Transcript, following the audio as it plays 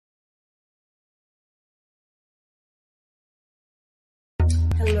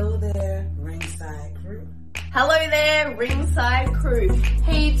Hello there, Ringside Crew.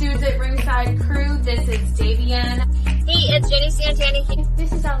 Hey dudes at Ringside Crew, this is Davian. Hey, it's Jenny Santana here.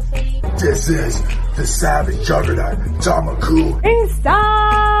 This is Elsie. This is the Savage Juggernaut, Tamaku. Ringside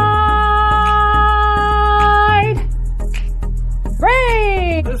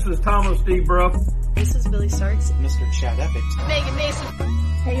Ring! This is Thomas D. Bruff. This is Billy Starks. Mr. Chad Epic. Megan Mason.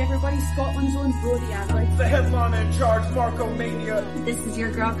 Hey everybody, Scotland's own Brody Adler. The headliner in charge, Marco Mania. This is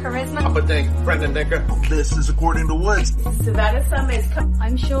your girl Charisma. Papa Dink, Brendan Dicker. This is According to Woods. Savannah Summers.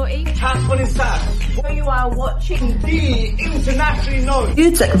 I'm Shorty. Chance when it's sad. Where you are watching The internationally known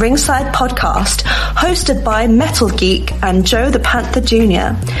Dudes at Ringside podcast, hosted by Metal Geek and Joe the Panther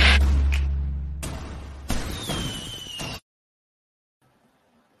Jr.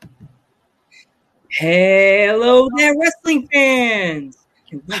 Hello there, wrestling fans,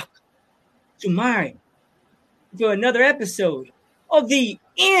 and welcome to another episode of the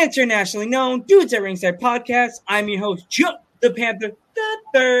internationally known Dudes at Ringside podcast. I'm your host, Joe the Panther the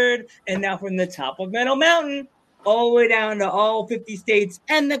Third, and now from the top of Metal Mountain, all the way down to all 50 states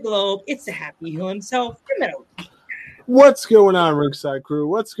and the globe, it's the Happy Heel himself, the Metal Geek. What's going on, Ringside Crew?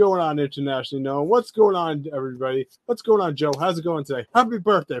 What's going on, internationally known? What's going on, everybody? What's going on, Joe? How's it going today? Happy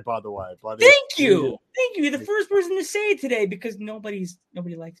birthday, by the way, buddy. Thank you. Thank you. You're the first person to say it today because nobody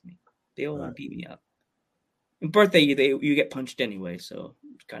likes me. They all want to beat me up. And birthday, you get punched anyway, so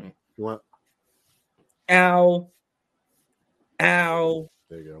it's kind of. You want? Ow.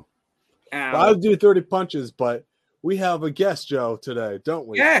 There you go. Ow. Well, I'll do 30 punches, but we have a guest, Joe, today, don't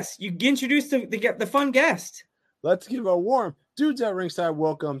we? Yes, you introduced the fun guest. Let's give a warm Dudes at Ringside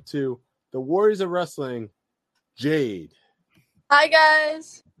welcome to the Warriors of Wrestling, Jade. Hi,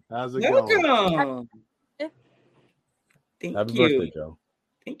 guys. How's it going? Welcome. Thank Happy you. birthday, Joe.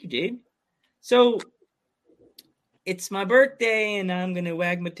 Thank you, Jade. So, it's my birthday, and I'm going to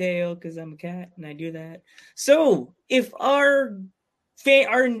wag my tail because I'm a cat, and I do that. So, if our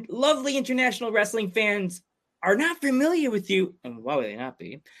lovely international wrestling fans are not familiar with you, and why would they not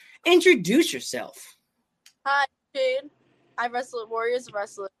be, introduce yourself. Hi, Jade. I wrestle at Warriors of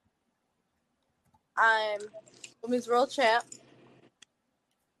Wrestling. I'm Women's World Champ.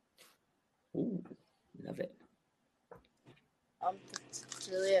 Ooh, love it. That's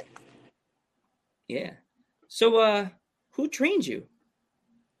really it. Yeah. So, who trained you?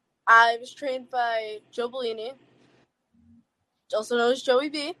 I was trained by Joe Bellini, also known as Joey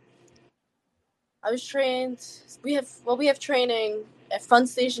B. I was trained. We have training at Fun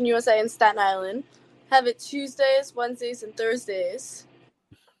Station USA in Staten Island. Have it Tuesdays, Wednesdays, and Thursdays.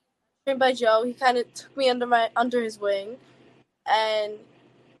 Trained by Joe. He kind of took me under his wing, and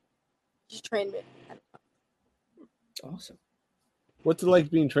he trained me. Awesome. What's it like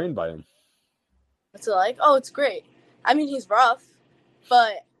being trained by him? What's it like? Oh, it's great. I mean, he's rough,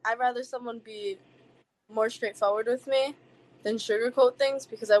 but I'd rather someone be more straightforward with me than sugarcoat things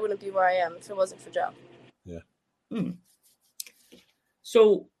because I wouldn't be where I am if it wasn't for Joe. Yeah.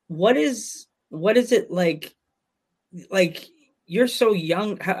 So, what is it like? Like, you're so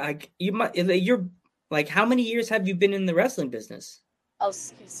young. How many years have you been in the wrestling business?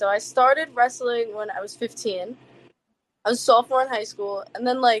 So I started wrestling when I was 15. I was a sophomore in high school, and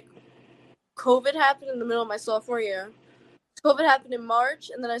then COVID happened in the middle of my sophomore year. COVID happened in March,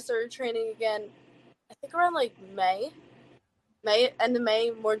 and then I started training again, I think around May, end of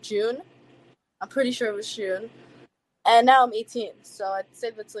May, more June. I'm pretty sure it was June. And now I'm 18, so I'd say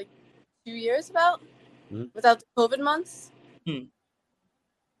that's 2 years about, without the COVID months.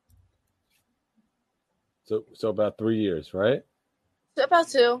 So about 3 years, right? So about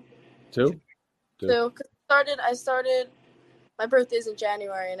 2. 2? 2. I started, my birthday's in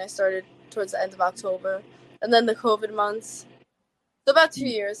January, and I started towards the end of October. And then the COVID months. So about 2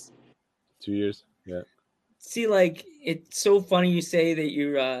 years. 2 years, yeah. See, it's so funny you say that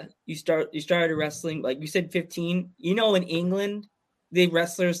you started wrestling, like you said 15. You know, in England, the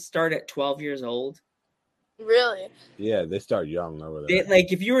wrestlers start at 12 years old. Really? Yeah, they start young over there.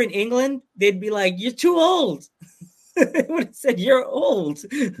 If you were in England, they'd be like, "You're too old." They would have said, "You're old."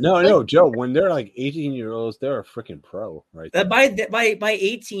 No, Joe. When they're 18-year-olds, they're a freaking pro, right? By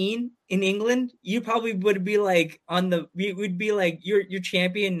 18 in England, you probably would be we'd be like, you're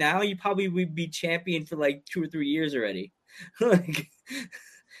champion now. You probably would be champion for 2 or 3 years already.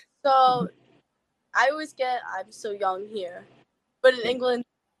 So, I always I'm so young here, but in England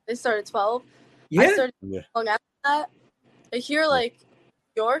they start at 12. Yeah. I started long after that. Here,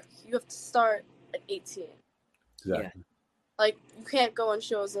 York, you have to start at 18. Exactly. Yeah. You can't go on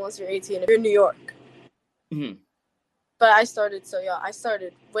shows unless you're 18 if you're in New York. Mm-hmm. But I started so young. I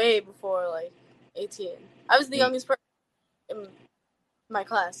started way before 18. I was the youngest person in my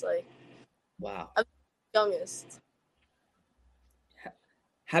class. Wow. youngest.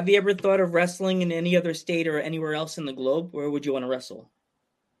 Have you ever thought of wrestling in any other state or anywhere else in the globe? Where would you want to wrestle?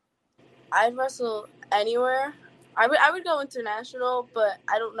 I'd wrestle anywhere. I would go international, but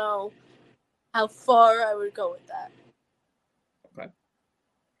I don't know how far I would go with that. Okay.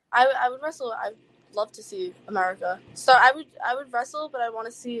 I would wrestle. I'd love to see America. So I would wrestle, but I want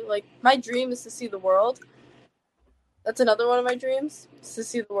to see, like, my dream is to see the world. That's another one of my dreams, is to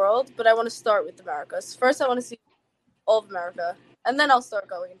see the world. But I want to start with America. So first, I want to see all of America, and then I'll start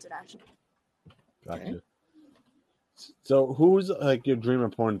going international. Gotcha. Okay. So, who's like your dream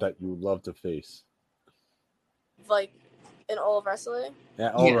opponent that you would love to face? Like, in all of wrestling.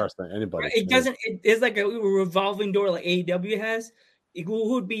 Yeah, all Yeah. wrestling, anybody. It doesn't. It's like a revolving door, like AEW has. Who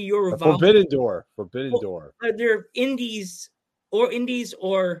would be your A revolving? Forbidden Door. Forbidden Well, Door. Are there indies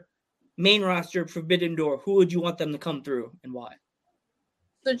or main roster Forbidden Door? Who would you want them to come through and why?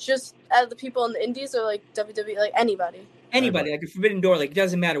 So just out of the people in the indies, or like WWE, like anybody. Anybody, like a Forbidden Door, like it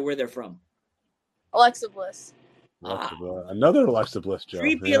doesn't matter where they're from. Alexa Bliss. Alexa Bliss. Another Alexa Bliss, Joe.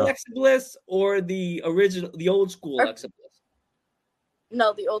 Creepy Yeah. Alexa Bliss or the original, the old school Or- Alexa Bliss.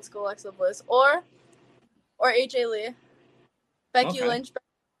 No, the old school Alexa Bliss, or AJ Lee, Becky Okay. Lynch.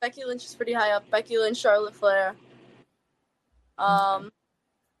 Becky Lynch is pretty high up. Becky Lynch, Charlotte Flair.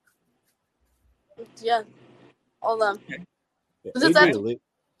 Yeah, all of them. Yeah, Because it's AJ that Lee-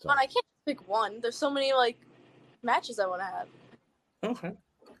 one. I can't pick one. There's so many like matches I want to have. Okay.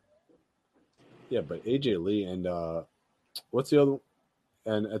 Yeah, but AJ Lee and what's the other?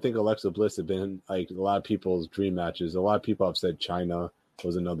 And I think Alexa Bliss have been like a lot of people's dream matches. A lot of people have said China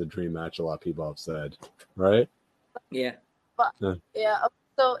was another dream match. A lot of people have said, right? Yeah. Yeah.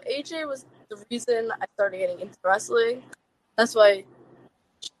 So AJ was the reason I started getting into wrestling. That's why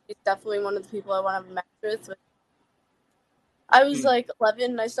she's definitely one of the people I want to have a match with. I was like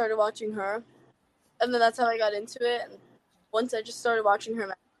 11 and I started watching her, and then that's how I got into it. And once I just started watching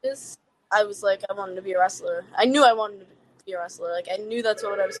her matches, I was like, I wanted to be a wrestler. I knew I wanted to be a wrestler. Like, I knew that's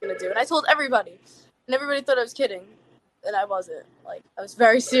what I was going to do. And I told everybody, and everybody thought I was kidding, and I wasn't. Like, I was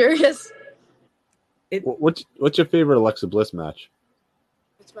very serious. What's your favorite Alexa Bliss match?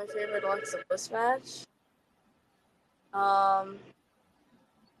 What's my favorite Alexa Bliss match?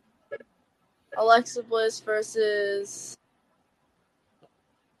 Alexa Bliss versus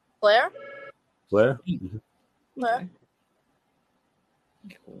Flair. Flair? Flair.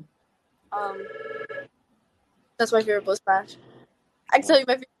 Cool. That's my favorite Bliss match. I can tell you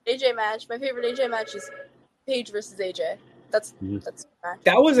my favorite AJ match. My favorite AJ match is Paige versus AJ. That's the match.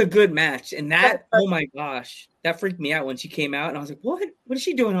 That was a good match, and that oh my gosh, that freaked me out when she came out, and I was like, "What? What is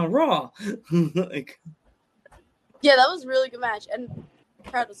she doing on Raw?" Like, yeah, that was a really good match, and the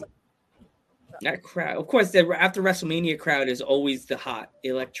crowd was like, that crowd. Of course, the after WrestleMania crowd is always the hot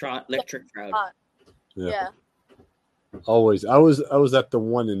electric crowd. hot. Yeah. Always. I was at the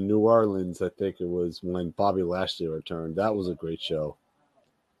one in New Orleans. I think it was when Bobby Lashley returned. That was a great show.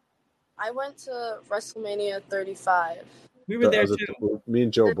 I went to WrestleMania 35. We were there That was too. me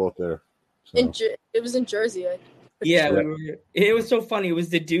and Joe were both there. So. It was in Jersey. Yeah, we were. It was so funny. It was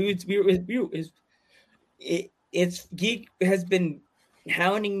the dudes. It's Geek has been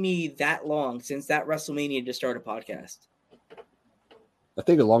hounding me that long since that WrestleMania to start a podcast. I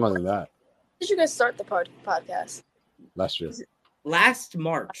think longer than that. Did you guys start the podcast? Last year. Last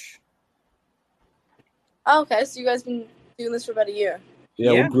March. Oh, okay, so you guys been doing this for about a year.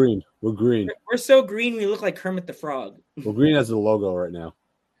 Yeah, Yeah. we're green. We're green. We're so green. We look like Kermit the Frog. We're green as the logo right now.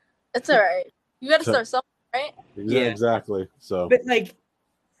 It's all right. You got to start somewhere, right? Yeah. Exactly. So But like,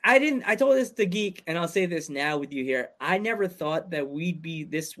 I told this to Geek, and I'll say this now with you here. I never thought that we'd be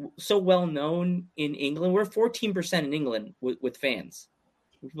this so well known in England. We're 14% in England with fans,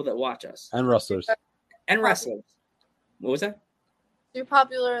 people that watch us and wrestlers. and wrestlers. What was that? You're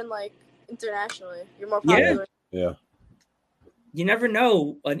popular in like internationally. You're more Yeah. popular. Yeah. You never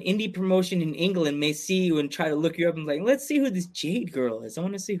know. An indie promotion in England may see you and try to look you up and like, let's see who this Jade girl is. I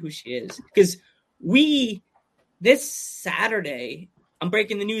want to see who she is. Because this Saturday, I'm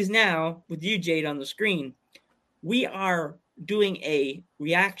breaking the news now with you, Jade, on the screen. We are doing a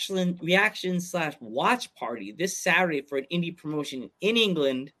reaction/watch party this Saturday for an indie promotion in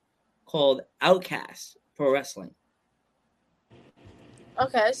England called Outcast Pro Wrestling.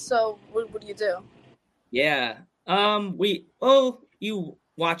 Okay, so what do you do? Yeah. You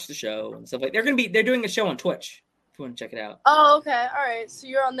watch the show and stuff like they're doing a show on Twitch if you want to check it out. Oh, okay. All right. So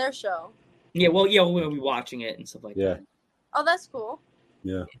you're on their show. Yeah, we'll be watching it and stuff like that. Oh, that's cool.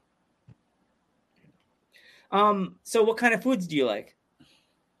 Yeah. So what kind of foods do you like?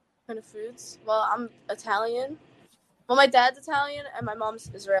 Kind of foods. Well, I'm Italian. Well, my dad's Italian and my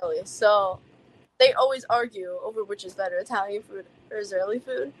mom's Israeli. So they always argue over which is better, Italian food or Israeli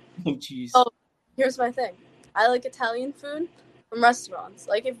food. Oh, jeez. Oh, here's my thing. I like Italian food from restaurants.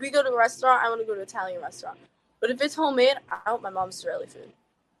 Like, if we go to a restaurant, I want to go to an Italian restaurant. But if it's homemade, I want my mom's Israeli food.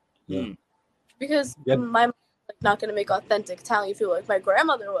 Yeah. Because Yeah. my mom's not going to make authentic Italian food like my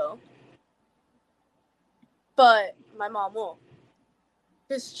grandmother will. But my mom won't.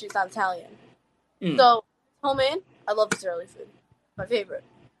 Because she's not Italian. So, homemade, I love Israeli food. My favorite.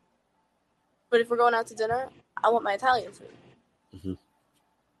 But if we're going out to dinner, I want my Italian food. Mhm.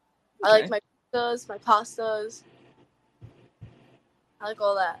 I like my pizzas, my pastas. I like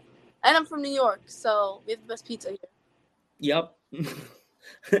all that. And I'm from New York, so we have the best pizza here. Yep.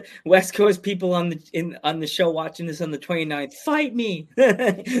 West Coast people on the show watching this on the 29th, fight me.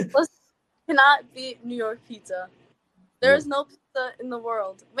 Cannot beat New York pizza. There is no pizza in the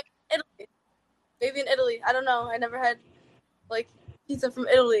world. Maybe in Italy. I don't know. I never had like pizza from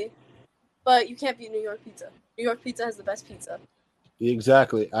Italy, but you can't beat New York pizza. New York pizza has the best pizza.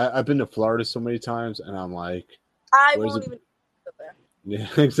 Exactly. I've been to Florida so many times, and I'm like, I where's won't it- even go there. yeah,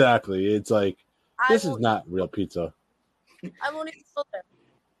 exactly. It's like I this is won't- not real pizza. I won't even go there.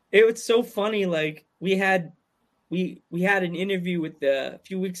 It was so funny. Like we had an interview with a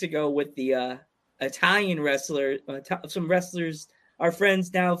few weeks ago with the Italian wrestler, some wrestlers, our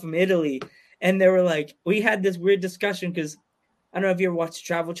friends now from Italy, and they were like, we had this weird discussion because I don't know if you ever watched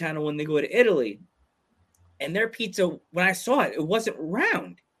Travel Channel when they go to Italy, and their pizza, when I saw it, it wasn't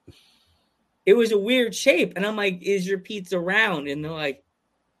round. It was a weird shape, and I'm like, "Is your pizza round?" And they're like,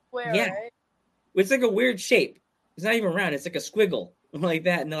 Where, Yeah. right? "It's like a weird shape. It's not even round. It's like a squiggle like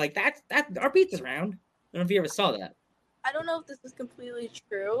that." And they're like, "That's our pizza's round." I don't know if you ever saw that. I don't know if this is completely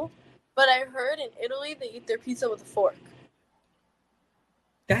true, but I heard in Italy they eat their pizza with a fork.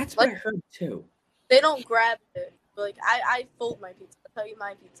 That's what I heard too. They don't grab it. But like I fold my pizza. That's how I eat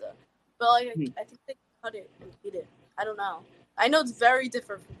my pizza. But like I think they cut it and eat it. I don't know. I know it's very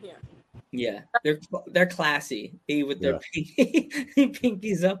different from here. Yeah, they're classy. They eat with their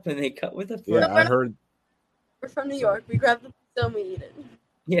pinkies up and they cut with a fork. Yeah, I heard. We're from New York. We grab the pizza and we eat it.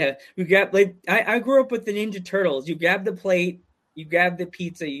 Yeah, we grab like I grew up with the Ninja Turtles. You grab the plate, you grab the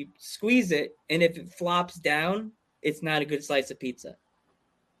pizza, you squeeze it, and if it flops down, it's not a good slice of pizza.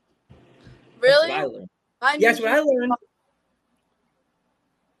 Really? That's what I learned. Mine Yes, what I usually- learned.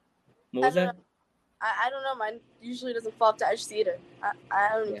 What was I don't that? know. I don't know. Mine usually doesn't flop down. I just eat it. I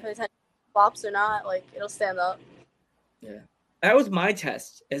don't even pay attention if it flops or not. Like, it'll stand up. Yeah, that was my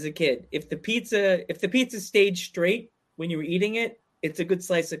test as a kid. If the pizza stayed straight when you were eating it, it's a good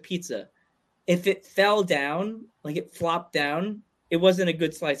slice of pizza. If it fell down, like it flopped down, it wasn't a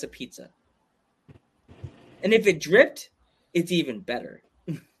good slice of pizza. And if it dripped, it's even better.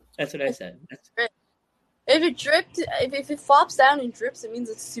 That's what I said. If it dripped, if it flops down and drips, it means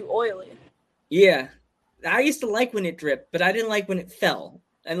it's too oily. Yeah. I used to like when it dripped, but I didn't like when it fell.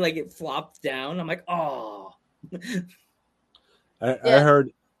 And like it flopped down. I'm like, oh. I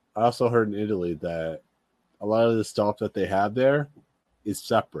also heard in Italy that a lot of the stuff that they have there is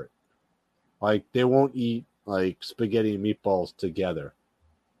separate. Like they won't eat like spaghetti and meatballs together.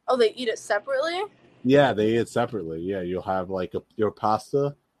 Oh, they eat it separately? Yeah, they eat it separately. Yeah, you'll have like your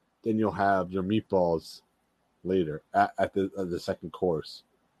pasta, then you'll have your meatballs later at the second course.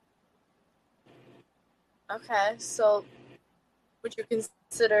 Okay, so would you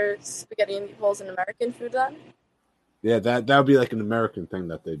consider spaghetti and meatballs an American food then? Yeah, that would be like an American thing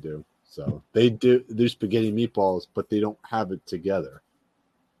that they do. So they do spaghetti and meatballs, but they don't have it together.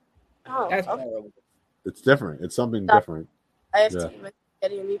 Oh, That's okay. horrible. It's different. It's something different. I have Yeah. to eat my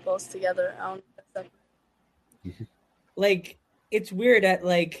spaghetti and meatballs together. I don't eat them separate. Like it's weird at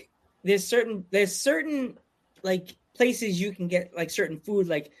like there's certain like places you can get like certain food.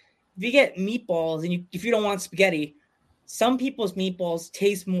 Like if you get meatballs and if you don't want spaghetti, some people's meatballs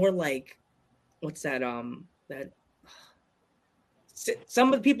taste more like what's that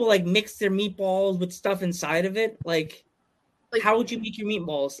some of the people like mix their meatballs with stuff inside of it. Like how would you make your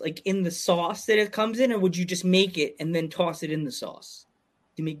meatballs? Like in the sauce that it comes in, or would you just make it and then toss it in the sauce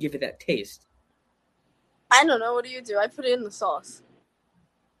to give it that taste? I don't know. What do you do? I put it in the sauce.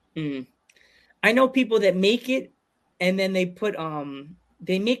 I know people that make it and then they put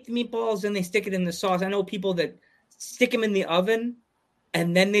they make the meatballs and they stick it in the sauce. I know people that stick them in the oven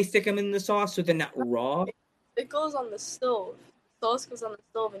and then they stick them in the sauce so they're not raw. It goes on the stove. The sauce goes on the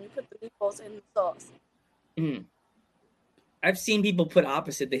stove, and you put the meatballs in the sauce. I've seen people put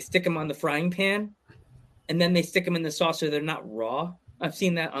opposite. They stick them on the frying pan and then they stick them in the sauce so they're not raw. I've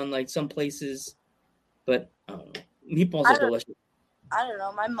seen that on like some places, but meatballs are delicious. I don't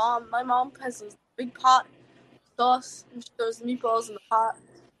know. My mom has this big pot sauce, and she throws the meatballs in the pot.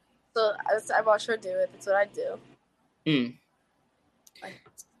 So I watch her do it. That's what I do.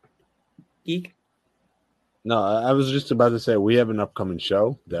 Geek. No, I was just about to say we have an upcoming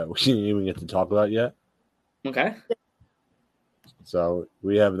show that we didn't even get to talk about yet. Okay. So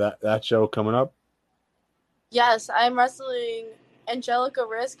we have that show coming up. Yes, I'm wrestling Angelica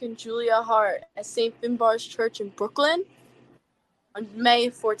Risk and Julia Hart at St. Finbar's Church in Brooklyn on May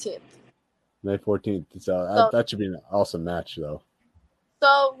 14th. May 14th. So that should be an awesome match, though.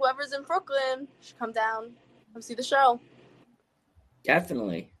 So whoever's in Brooklyn should come down, come see the show.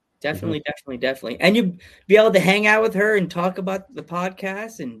 Definitely. And you'd be able to hang out with her and talk about the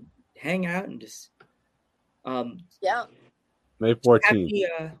podcast and hang out and just Yeah. May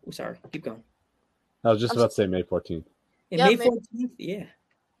 14th. Sorry, keep going. I was just about to say May 14th. May 14th, yeah.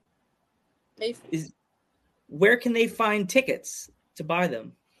 Where can they find tickets to buy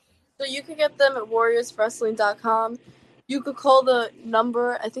them? So you can get them at warriorswrestling.com. You could call the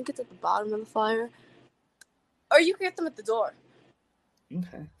number, I think it's at the bottom of the flyer. Or you can get them at the door.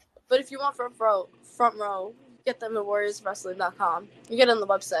 Okay. But if you want front row, get them at warriorswrestling.com. You get it on the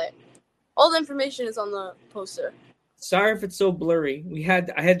website. All the information is on the poster. Sorry if it's so blurry.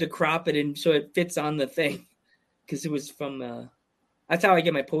 I had to crop it in so it fits on the thing. Because it was from that's how I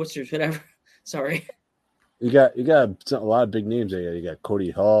get my posters, whatever. Sorry. You got a lot of big names there. You got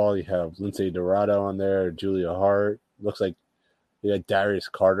Cody Hall, you have Lindsay Dorado on there, Julia Hart. Looks like you got Darius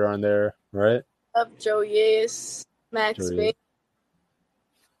Carter on there, right? Up Joe Yates, Max Bain,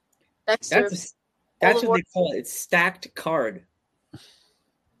 Dexter. That's what they call it. It's stacked card.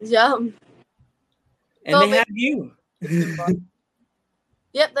 Yeah. And they have you.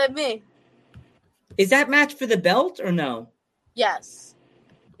 Yep, they have me. Is that match for the belt or no? Yes.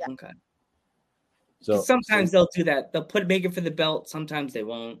 Yeah. Okay. So sometimes they'll do that. They'll make it for the belt. Sometimes they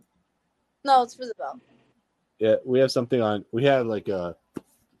won't. No, it's for the belt. Yeah, we have something on. We have like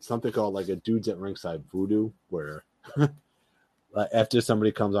something called like a Dudes at Ringside Voodoo, where after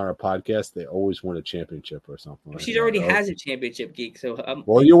somebody comes on our podcast, they always win a championship or something. She already has a championship, Geek. So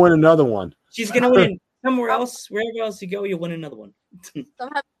well, you win another one. She's gonna win somewhere else. Wherever else you go, you win another one. I'm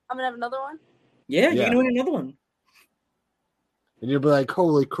gonna have another one. Yeah, you're gonna win another one. And you'll be like,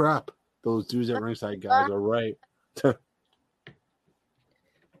 "Holy crap! Those Dudes at Ringside guys are right."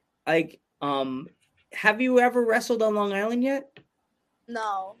 Like, have you ever wrestled on Long Island yet?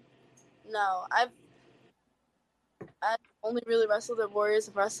 No. I've only really wrestled at Warriors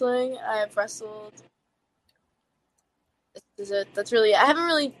of Wrestling. I've wrestled. This is it. That's really it. I haven't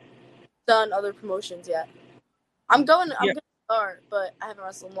really done other promotions yet. I'm gonna start, but I haven't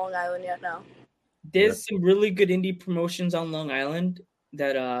wrestled Long Island yet. No. There's some really good indie promotions on Long Island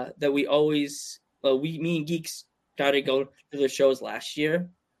that we always me and Geeks started going to the shows last year.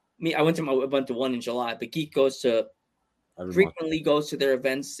 I went to one in July, but Geek frequently goes to their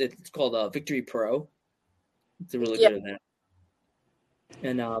events. It's called Victory Pro. It's a really good event.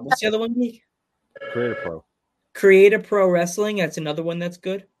 And what's the other one, Geek? Creative Pro Wrestling. That's another one that's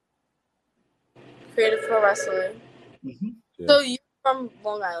good. Creative Pro Wrestling. Mm-hmm. Yeah. So you're from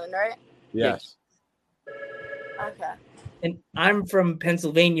Long Island, right? Yes. Okay. And I'm from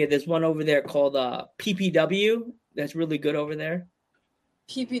Pennsylvania. There's one over there called PPW. That's really good over there.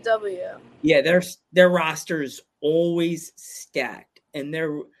 PPW. Yeah, their roster is always stacked, and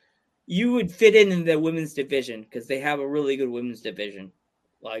you would fit in the women's division because they have a really good women's division.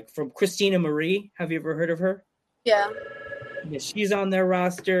 Like from Christina Marie, have you ever heard of her? Yeah. Yeah, she's on their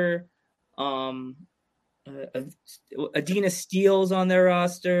roster. Adina Steele's on their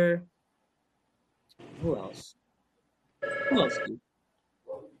roster. Who else?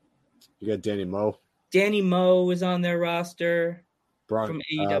 You got Danny Moe. Danny Moe is on their roster. From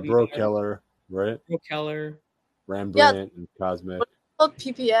AEW. Bro Keller, right? Bro Keller. Rembrandt and Cosmic. What's it called?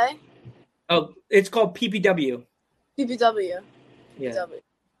 PPA? Oh, it's called PPW. PPW. Yeah. PPW.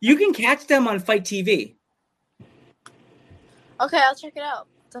 You can catch them on Fight TV. Okay, I'll check it out.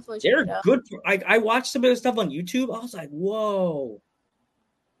 Definitely check it out. They're good. I watched some of their stuff on YouTube. I was like, whoa.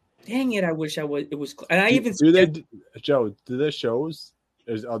 Dang it, I wish it was. And I even Joe, do their shows?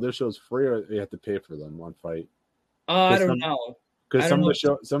 Are their shows free or you have to pay for them on Fight? I don't know. Because some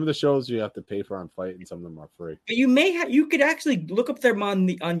of the shows you have to pay for on Fight, and some of them are free. But you could actually look up them on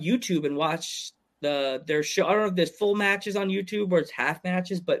YouTube and watch their show. I don't know if there's full matches on YouTube or it's half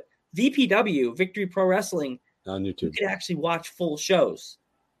matches, but VPW, Victory Pro Wrestling, on YouTube, you could actually watch full shows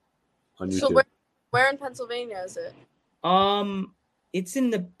on YouTube. So where in Pennsylvania is it? It's in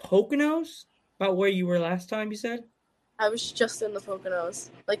the Poconos, about where you were last time. You said. I was just in the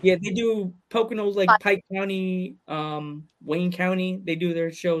Poconos. Yeah, they do Poconos like Pike County, Wayne County. They do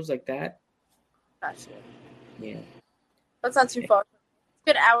their shows like that. Gotcha. Yeah. That's not too far.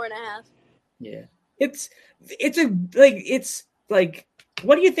 Good hour and a half. Yeah. It's like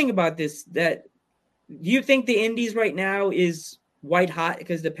what do you think about this? That do you think the indies right now is white hot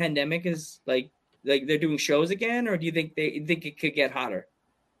because the pandemic is like they're doing shows again, or do you think it could get hotter?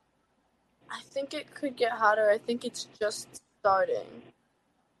 I think it could get hotter. I think it's just starting.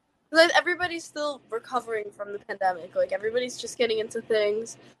 Like, everybody's still recovering from the pandemic. Like, everybody's just getting into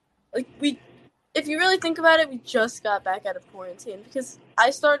things. Like, if you really think about it, we just got back out of quarantine because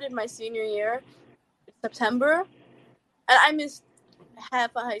I started my senior year in September, and I missed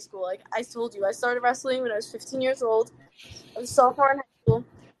half of high school. Like I told you, I started wrestling when I was 15 years old. I was a sophomore in high school.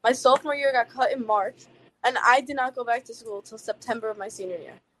 My sophomore year got cut in March, and I did not go back to school until September of my senior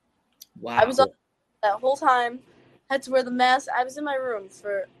year. Wow. I was up that whole time, had to wear the mask. I was in my room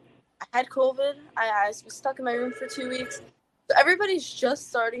I had COVID. I was stuck in my room for 2 weeks. So everybody's just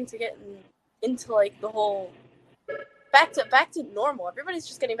starting to get into like the whole back to normal. Everybody's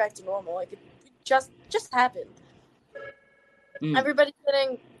just getting back to normal. Like it just happened. Everybody's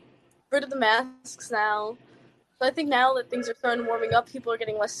getting rid of the masks now. So I think now that things are starting warming up, people are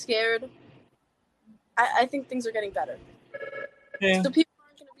getting less scared. I think things are getting better. Yeah. So people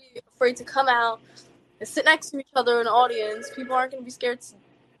aren't going to be afraid to come out and sit next to each other in an audience. People aren't going to be scared to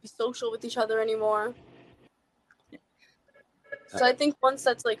be social with each other anymore. So I think once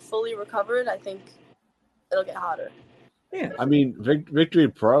that's like fully recovered, I think it'll get hotter. Yeah. I mean, Victory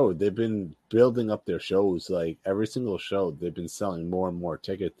Pro, they've been building up their shows. Like every single show, they've been selling more and more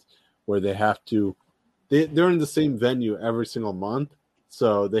tickets where they have to, they're in the same venue every single month.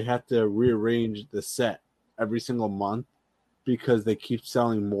 So they have to rearrange the set every single month because they keep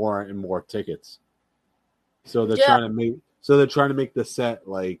selling more and more tickets. So they're trying to make the set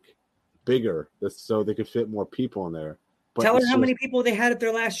like bigger so they could fit more people in there. But tell her how many people they had at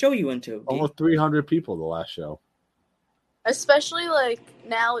their last show you went to. Almost 300 people the last show. Especially like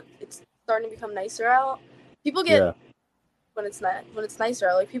now it's starting to become nicer out. People get when it's nicer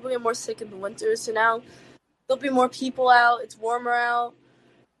out. Like people get more sick in the winter, so now there'll be more people out. It's warmer out.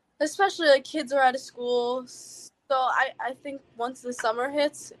 Especially like kids are out of school. So I think once the summer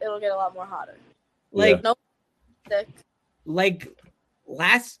hits, it'll get a lot more hotter. Like sick. Like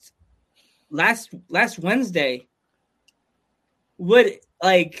last Wednesday would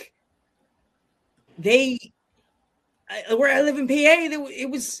like where I live in PA, it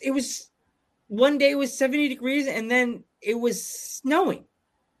was one day it was 70 degrees and then it was snowing.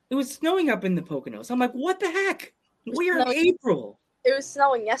 It was snowing up in the Poconos. I'm like, what the heck? We're in April. It was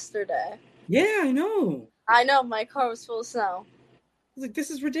snowing yesterday. Yeah, I know. My car was full of snow. I was like,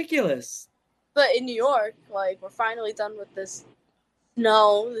 this is ridiculous. But in New York, like, we're finally done with this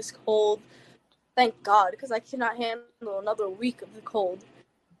snow, this cold. Thank God, because I cannot handle another week of the cold.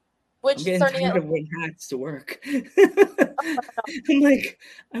 Which I'm getting starting tired at of wearing hats to work. I'm like,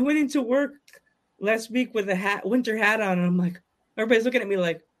 I went into work last week with a winter hat on, and I'm like, everybody's looking at me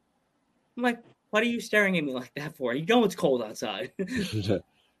like, what are you staring at me like that for? You know it's cold outside.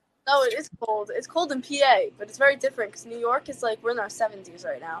 No, it is cold. It's cold in PA, but it's very different because New York is like, we're in our 70s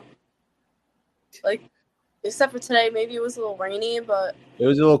right now. Like, except for today, maybe it was a little rainy, but... It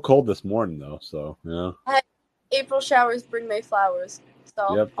was a little cold this morning, though, so, yeah. April showers bring May flowers.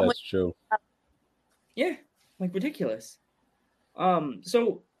 So yep, that's true. Yeah, like ridiculous.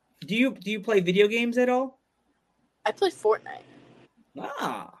 So do you play video games at all? I play Fortnite.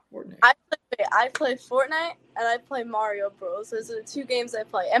 Fortnite. I play Fortnite and I play Mario Bros. Those are the two games I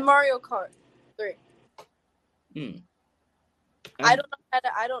play, and Mario Kart 3. I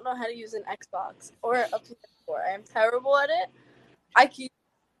don't know how to use an Xbox or a PS4. I am terrible at it. I can use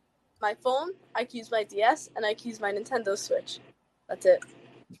my phone, I can use my DS, and I can use my Nintendo Switch. That's it.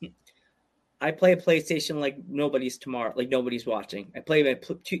 I play a PlayStation like nobody's tomorrow, like nobody's watching. I play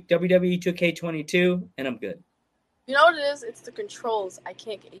WWE 2K22, and I'm good. You know what it is? It's the controls. I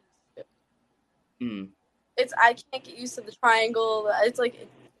can't get used to it. I can't get used to the triangle. It's like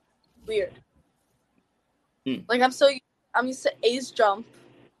it's weird. Like I'm used to A's jump.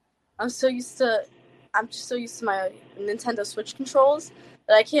 I'm just so used to my Nintendo Switch controls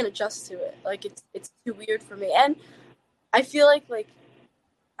that I can't adjust to it. Like it's too weird for me. And I feel like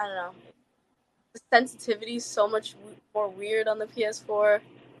I don't know. The sensitivity is so much more weird on the PS4.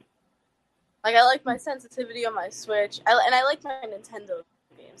 Like, I like my sensitivity on my Switch. I like my Nintendo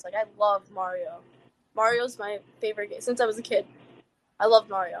games. Like, I love Mario. Mario's my favorite game since I was a kid. I love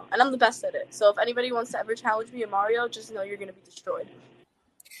Mario, and I'm the best at it. So if anybody wants to ever challenge me in Mario, just know you're going to be destroyed.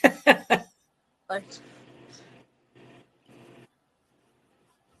 Like,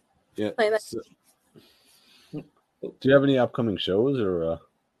 yeah. So, do you have any upcoming shows or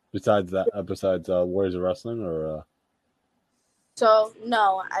besides Warriors of Wrestling or? So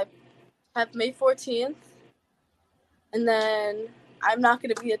no, I have May 14th, and then I'm not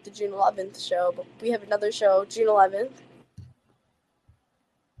going to be at the June 11th show, but we have another show June 11th.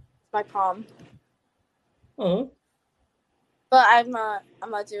 It's my prom. Oh, But I'm not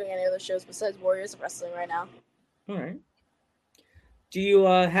doing any other shows besides Warriors of Wrestling right now. all right. Do you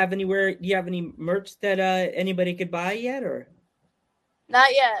have anywhere? Do you have any merch that anybody could buy yet, or?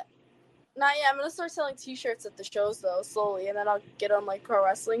 Not yet. I'm gonna start selling T-shirts at the shows though, slowly, and then I'll get on like pro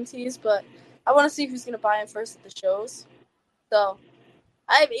wrestling tees. But I want to see who's gonna buy them first at the shows. So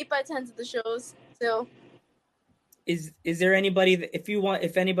I have 8x10s at the shows too. Is there anybody that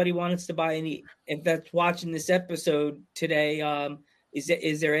if anybody wants to buy any, if that's watching this episode today,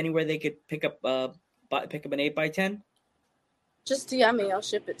 is there anywhere they could pick up an 8x10? Just DM me, I'll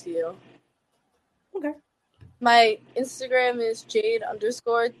ship it to you. Okay. My Instagram is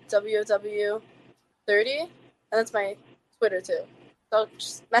Jade_WOW30, and that's my Twitter too. So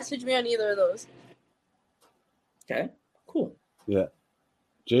just message me on either of those. Okay, cool. Yeah.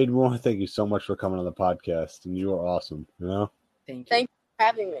 Jade, we want to thank you so much for coming on the podcast, and you are awesome. You know. Thank you. Thank you for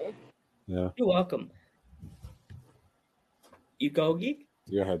having me. Yeah. You're welcome. You go, Geek.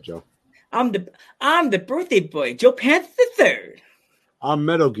 Go ahead, Joe. I'm the birthday boy, Joe Panther III. I'm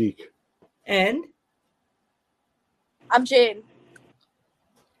Metal Geek. And I'm Jade.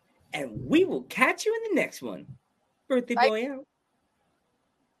 we will catch you in the next one. Birthday Bye. boy out.